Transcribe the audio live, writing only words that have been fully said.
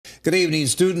Good evening.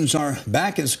 Students are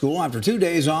back in school after 2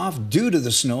 days off due to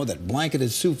the snow that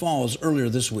blanketed Sioux Falls earlier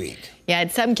this week. Yeah,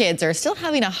 and some kids are still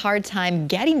having a hard time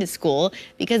getting to school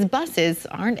because buses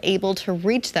aren't able to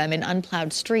reach them in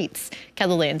unplowed streets.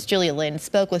 KELOLAND's Julia Lynn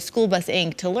spoke with School Bus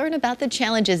Inc. to learn about the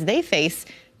challenges they face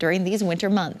during these winter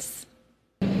months.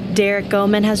 Derek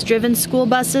Goman has driven school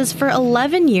buses for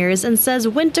 11 years and says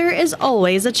winter is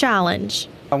always a challenge.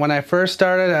 When I first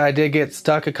started, I did get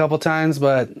stuck a couple times,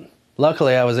 but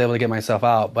luckily I was able to get myself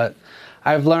out. But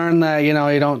I've learned that, you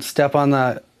don't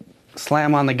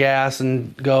slam on the gas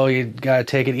and go. You gotta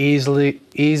take it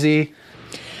easy.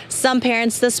 Some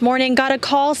parents this morning got a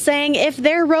call saying if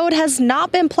their road has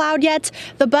not been plowed yet,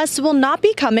 the bus will not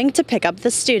be coming to pick up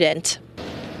the student.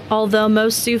 Although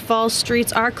most Sioux Falls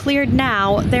streets are cleared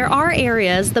now, there are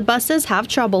areas the buses have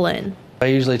trouble in. I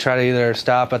usually try to either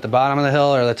stop at the bottom of the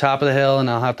hill or the top of the hill, and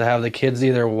I'll have to have the kids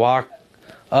either walk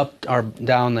up or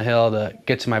down the hill to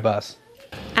get to my bus.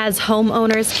 As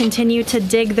homeowners continue to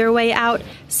dig their way out,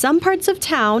 some parts of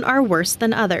town are worse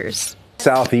than others.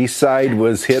 Southeast side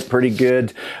was hit pretty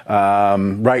good.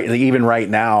 Even right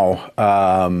now,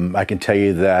 I can tell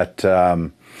you that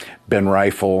Ben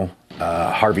Rifle,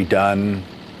 Harvey Dunn,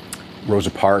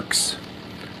 Rosa Parks,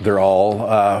 they're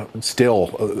all still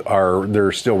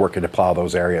working to plow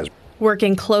those areas.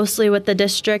 Working closely with the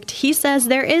district, he says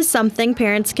there is something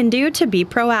parents can do to be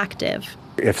proactive.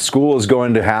 If school is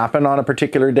going to happen on a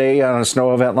particular day on a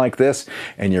snow event like this,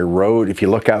 and your road, if you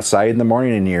look outside in the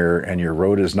morning and your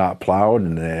road is not plowed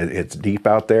and it's deep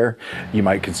out there, you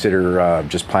might consider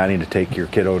just planning to take your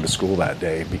kiddo to school that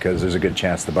day, because there's a good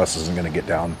chance the bus isn't going to get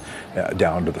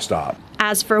down to the stop.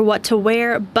 As for what to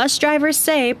wear, bus drivers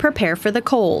say prepare for the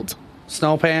cold.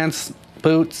 Snow pants,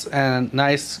 boots, and a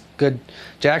nice, good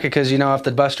jacket, because if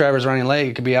the bus driver's running late,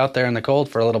 you could be out there in the cold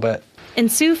for a little bit. In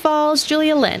Sioux Falls,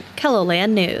 Julia Lynn,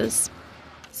 KELOLAND News.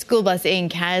 School Bus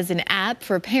Inc. has an app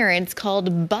for parents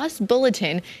called Bus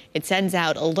Bulletin. It sends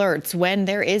out alerts when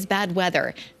there is bad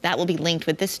weather. That will be linked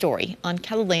with this story on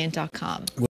KELOLAND.com.